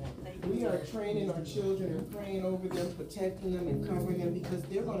 We are training our children and praying over them, protecting them and covering them because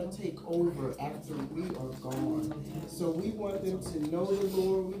they're going to take over after we are gone. So we want them to know the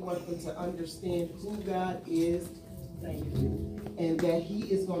Lord. We want them to understand who God is and that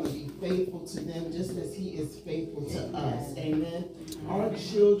he is going to be faithful to them just as he is faithful to us. Amen. Our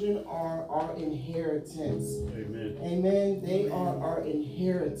children are our inheritance. Amen. Amen. They are our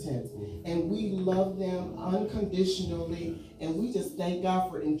inheritance. And we love them unconditionally. And we just thank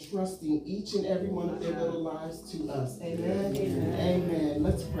God for entrusting each and every one of their little lives to us. Amen. Amen. Amen.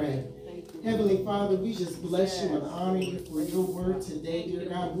 Let's pray. Heavenly Father, we just bless you and honor you for your word today, dear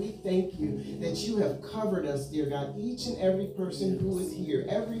God. We thank you that you have covered us, dear God, each and every person who is here,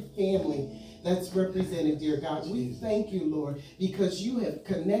 every family that's represented, dear God. We thank you, Lord, because you have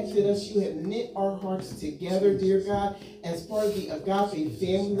connected us. You have knit our hearts together, dear God, as part of the Agape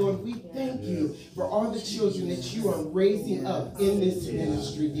family, Lord. We thank you for all the children that you are raising up in this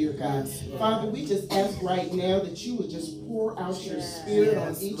ministry, dear God. Father, we just ask right now that you would just pour out your spirit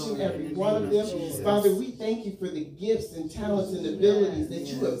on each and every one of them. Father, we thank you for the gifts and talents and abilities that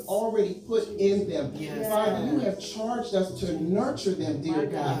you have already put in them. Father, you have charged us to nurture them, dear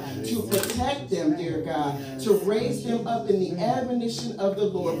God, to protect them, dear God, to raise them up in the admonition of the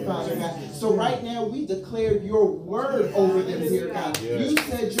Lord, Father God. So right now we declare your word over them, dear God. You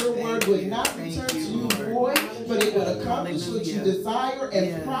said your word would not return to you void, but it would accomplish what you desire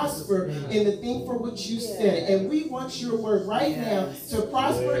and prosper in the thing for which you sent it. And we want your word right now to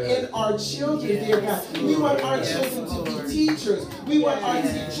prosper in our children, dear God. We want our children to be teachers. We want our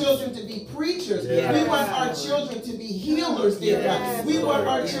children to be preachers. We want our children to be healers, dear God. We want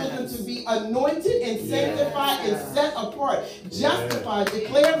our children to be anointed and sanctified and set apart, justified,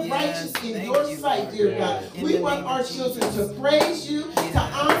 declared righteous in your sight, dear God. We want our children to praise you, to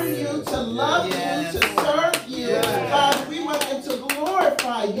honor you, to love you, to serve you. God, we want them to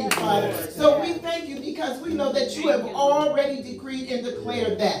glorify you, Father. So we thank you because we know that you have already decreed and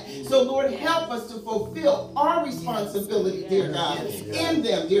declared that. So Lord, help us to fulfill our responsibility, dear God, in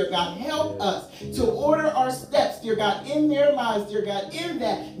them, dear God. Help us to order our steps, dear God, in their lives, dear God, in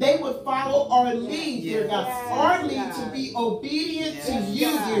that they would follow our lead, dear God. Our lead to be obedient to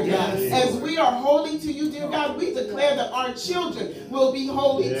you, dear God. As we are holy to you, dear God, we declare that our children will be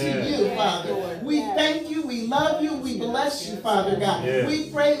holy to you, Father. We thank you, we love you, we bless you, Father God. We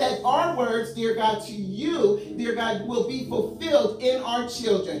pray that our words, dear God, to you, dear God, will be fulfilled in our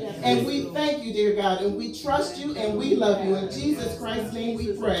children. And we thank you, dear God, and we trust you and we love you. In Jesus Christ's name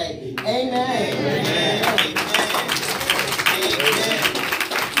we pray. Amen.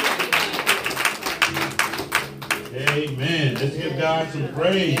 Amen. Let's give God some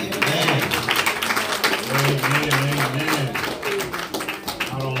praise. Amen. Amen.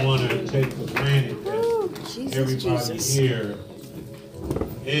 I don't want to take for granted that everybody here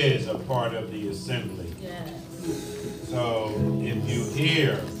is a part of the assembly. So if you're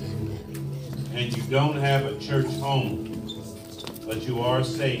here and you don't have a church home, but you are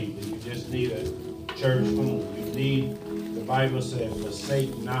saved and you just need a church home, you need, the Bible says,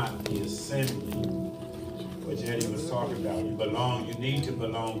 forsake not the assembly, which Eddie was talking about. You need to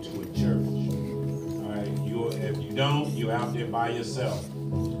belong to a church. All right, if you don't, you're out there by yourself.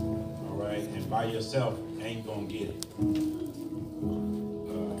 All right, and by yourself ain't gonna get it.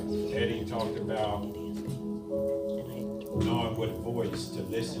 Eddie talked about knowing what voice to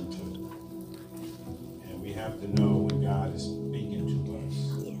listen to. And we have to know when God is speaking to us.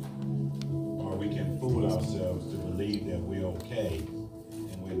 Or we can fool ourselves to believe that we're okay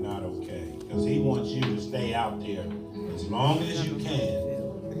and we're not okay. Because he wants you to stay out there as long as you can.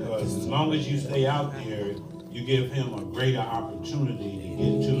 Because as long as you stay out there, you give him a greater opportunity to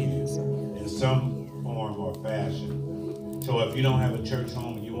get to you in some form or fashion. So if you don't have a church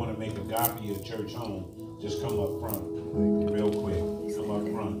home and you want to make Agape a church home, just come up front real quick. Come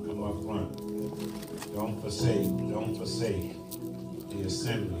up front. Don't forsake the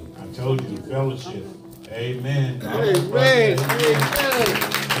assembly. I told you, fellowship. Amen. Amen, brother. Amen, I'm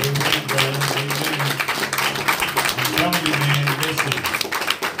telling you, man, listen.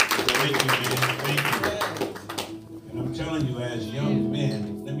 Thank you, man. Thank you. And I'm telling you, as young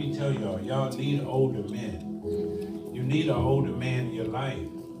men, let me tell y'all need older men. You need an older man in your life.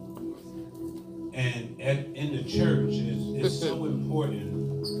 And in the church, it's so important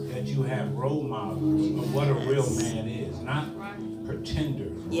that you have role models of what a real man is, not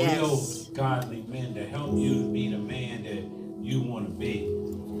pretenders, real godly men to help you to be the man that you want to be.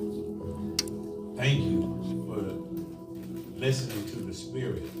 Thank you for listening to the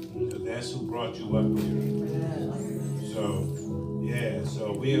Spirit, because that's who brought you up here.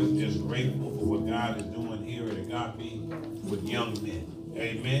 So we are just grateful for what God is doing here at Agape with young men.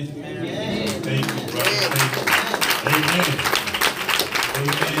 Amen. Amen. Thank you, brother. Thank you.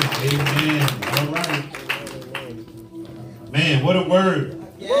 Amen. All right. Man, what a word.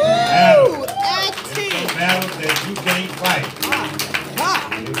 Battle. There's some battles that you can't fight.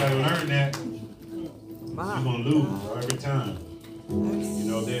 You gotta learn that. You're gonna lose every time. You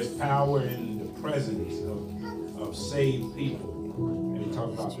know, there's power in the presence of saved people. And they talk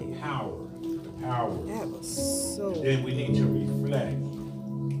about the power. And then we need to reflect.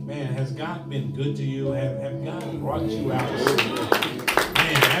 Man, has God been good to you? Have God brought you out?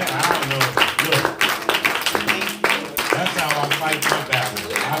 Man, I don't know. Look, that's how I fight my battle.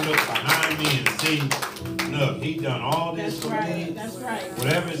 I look behind me and see, look, he done all this for me. That's right.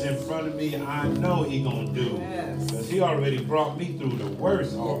 Whatever's in front of me, I know he gonna do. Because he already brought me through the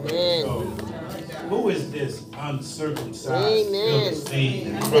worst already. So, who is this uncircumcised Philistine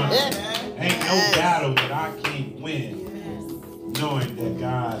in front of me? Ain't no battle that I can't win, knowing that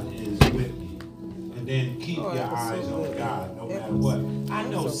God is with me. And then keep your eyes on God no matter what. I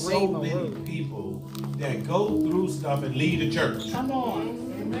know so many people that go through stuff and leave the church. Come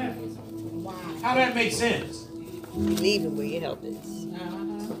on. Amen. How that make sense? Believing where your help is.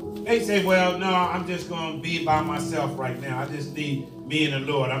 They say, well, no, I'm just going to be by myself right now. I just need me and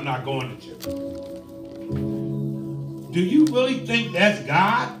the Lord. I'm not going to church. Do you really think that's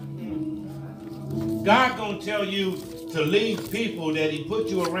God? God gonna tell you to leave people that he put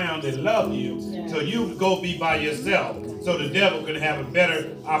you around that love you, so you go be by yourself, so the devil can have a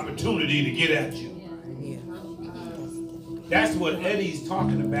better opportunity to get at you. That's what Eddie's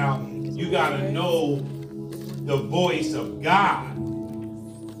talking about. You gotta know the voice of God,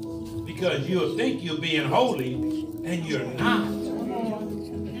 because you'll think you're being holy and you're not.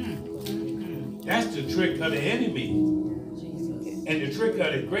 That's the trick of the enemy. And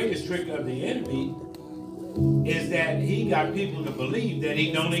the greatest trick of the enemy is that he got people to believe that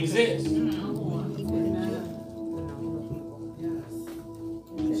he don't exist.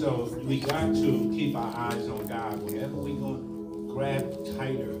 So we got to keep our eyes on God. Whenever we're going to grab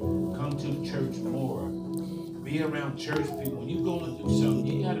tighter, come to church more, be around church people. When you're going to do something,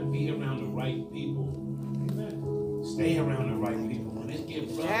 you got to be around the right people. Stay around the right people. When it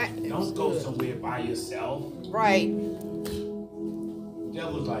gets rough, don't go somewhere by yourself. Right. The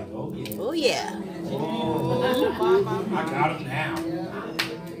devil's like, oh yeah. Oh, yeah. Oh, I got him now.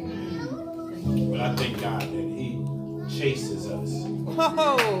 But I thank God that he chases us.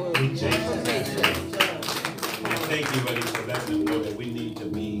 Whoa. He chases us. And thank you, buddy, for letting us know that we need to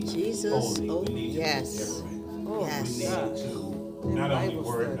be Jesus. holy. Oh, We need to yes. be different. Oh, Yes. We need to not only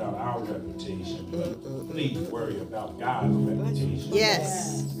worry about our reputation, but please worry about God's reputation.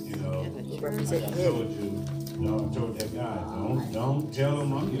 Yes. You know, like Represent I him. told you, I told that guy, don't tell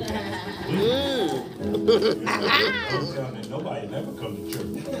him I'm your pastor. Don't tell him that nobody never come to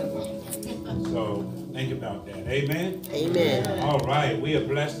church. So think about that. Amen? Amen. All right. We are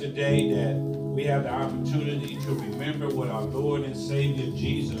blessed today that we have the opportunity to remember what our Lord and Savior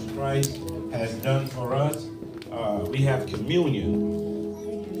Jesus Christ has done for us. We have communion.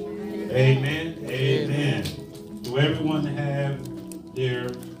 Amen. Amen. Do everyone have their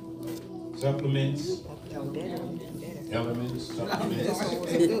supplements? Elements, supplements,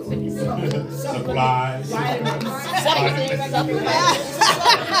 supplies. Yep,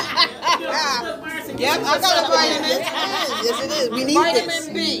 I got a vitamin. Yes, it is. We need Vitamin this.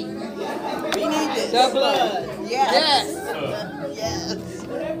 B. We need this. The blood. Yes. Yes.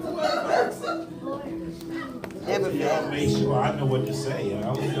 Never Y'all fail. make sure I know what to say. I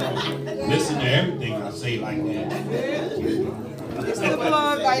don't listen to everything I say like that. It's the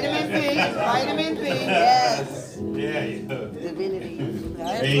blood. Vitamin B. Vitamin B. Yes. Yeah. Divinity.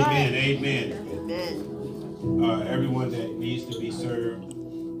 That's Amen. right. Amen. Amen. Everyone that needs to be served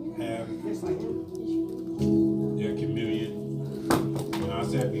have their communion. And I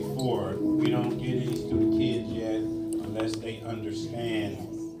said before, we don't get these to the kids yet unless they understand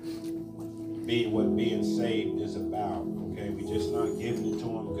what being saved is about. Okay, we just not giving it to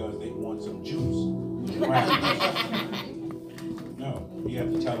them because they want some juice. Right? No, you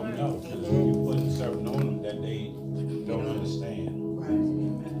have to tell them no, because you're putting something on them that they don't understand.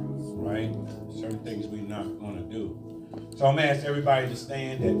 Right? Certain things we're not going to do. So I'm going to ask everybody to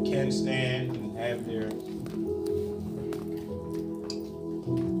stand that can stand and have their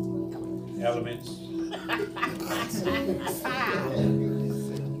elements.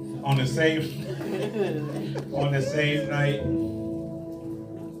 On the same night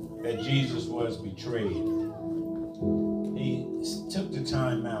that Jesus was betrayed, he took the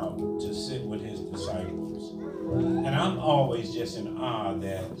time out to sit with his disciples. And I'm always just in awe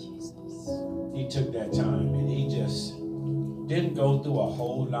that he took that time and he just didn't go through a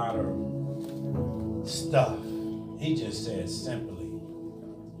whole lot of stuff. He just said simply,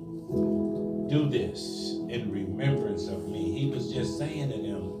 do this in remembrance of me. He was just saying to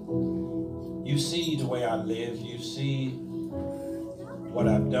them, you see the way I live, you see what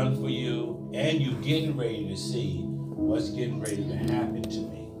I've done for you, and you're getting ready to see what's getting ready to happen to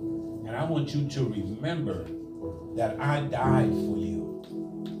me. And I want you to remember that I died for you.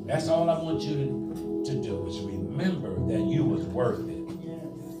 That's all I want you to do is remember that you was worth it.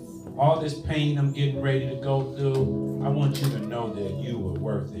 All this pain I'm getting ready to go through, I want you to know that you were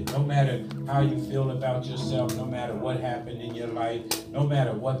worth it. No matter how you feel about yourself, no matter what happened in your life, no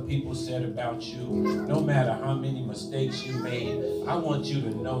matter what people said about you, no matter how many mistakes you made, I want you to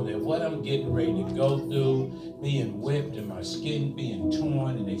know that what I'm getting ready to go through, being whipped and my skin being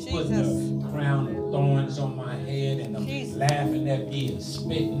torn, and they putting a crown of thorns on my head, and them laughing at me and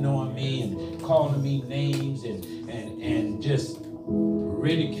spitting on me and calling me names and just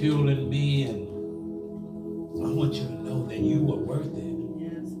ridiculing me, and I want you to know that you were worth it.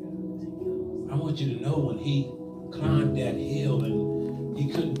 I want you to know when he climbed that hill and he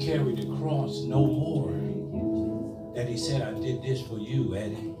couldn't carry the cross no more, that he said, I did this for you,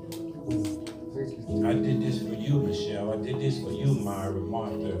 Eddie. I did this for you, Michelle. I did this for you, Myra,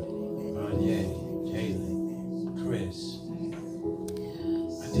 Martha, Jalen, Chris.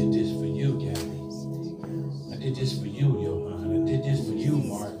 I did this for you, Gabby.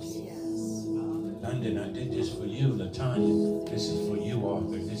 London, I did this for you. Latanya, this is for you.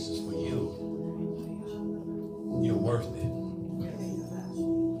 Arthur, this is for you. You're worth it.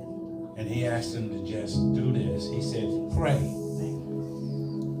 And he asked him to just do this. He said, pray.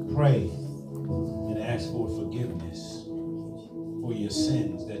 Pray and ask for forgiveness for your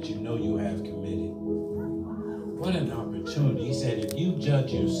sins that you know you have committed. What an opportunity. He said, if you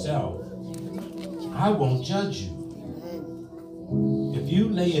judge yourself, I won't judge you. If you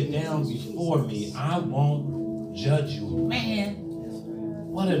lay it down before me, I won't judge you. Man,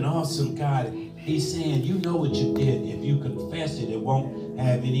 what an awesome God. He's saying, you know what you did. If you confess it, it won't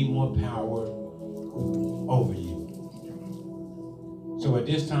have any more power over you. So at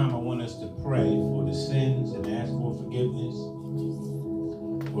this time, I want us to pray for the sins and ask for forgiveness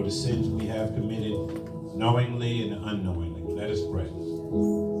for the sins we have committed knowingly and unknowingly. Let us pray.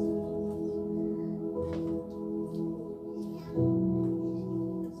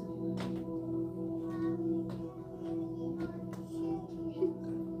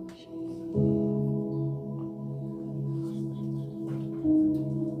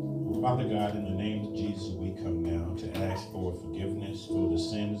 Father God, in the name of Jesus, we come now to ask for forgiveness for the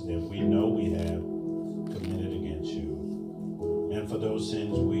sins that we know we have committed against you. And for those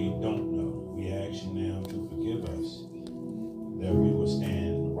sins we don't know, we ask you now to forgive us, that we will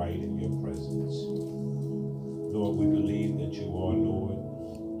stand right in your presence. Lord, we believe that you are Lord,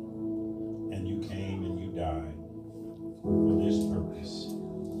 and you came and you died for this purpose,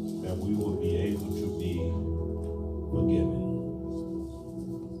 that we will be able to be forgiven,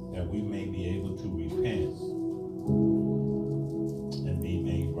 that we may be able to repent and be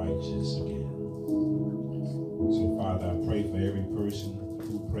made righteous again. So, Father, I pray for every person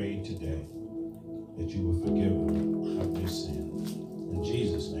who prayed today that you will forgive them of their sin. In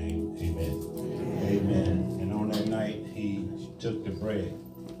Jesus' name, amen. Amen. And on that night, he took the bread.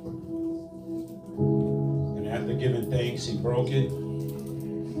 And after giving thanks, he broke it.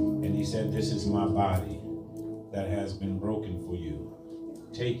 And he said, this is my body that has been broken for you.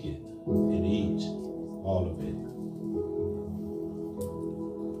 Take it and eat all of it.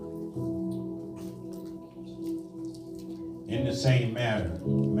 In the same manner,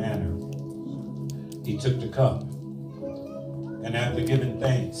 he took the cup, and after giving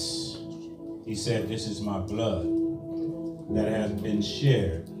thanks, he said, this is my blood that has been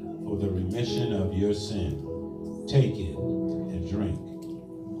shed for the remission of your sin. Take it and drink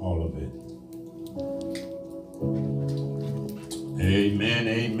all of it. Amen,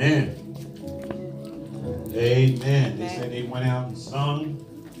 amen. Amen. They said they went out and sung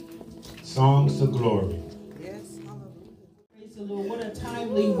songs of glory. Praise the Lord. What a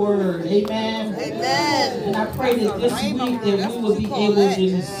timely word. Amen. Amen. And I pray that this week that we will be able to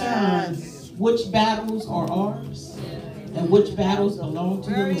discern which battles are ours and which battles belong to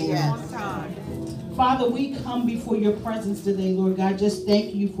the Lord. Father, we come before your presence today, Lord God. Just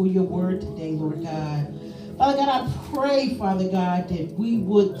thank you for your word today, Lord God. Father God, I pray, Father God, that we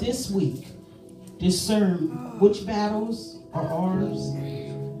would this week discern which battles are ours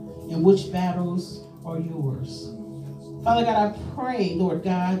and which battles are yours. Father God, I pray, Lord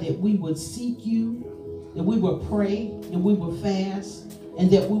God, that we would seek you, that we would pray, that we would fast,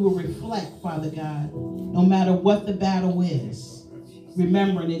 and that we will reflect, Father God, no matter what the battle is,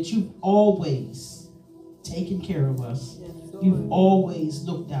 remembering that you've always taken care of us. You've always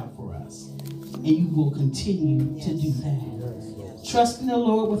looked out for us. And you will continue to do that. Trust in the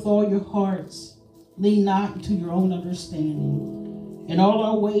Lord with all your hearts. Lean not into your own understanding. In all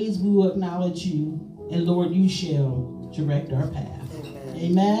our ways we will acknowledge you. And Lord, you shall direct our path.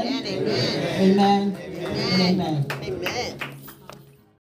 Amen. Amen. Amen. Amen. Amen. Amen.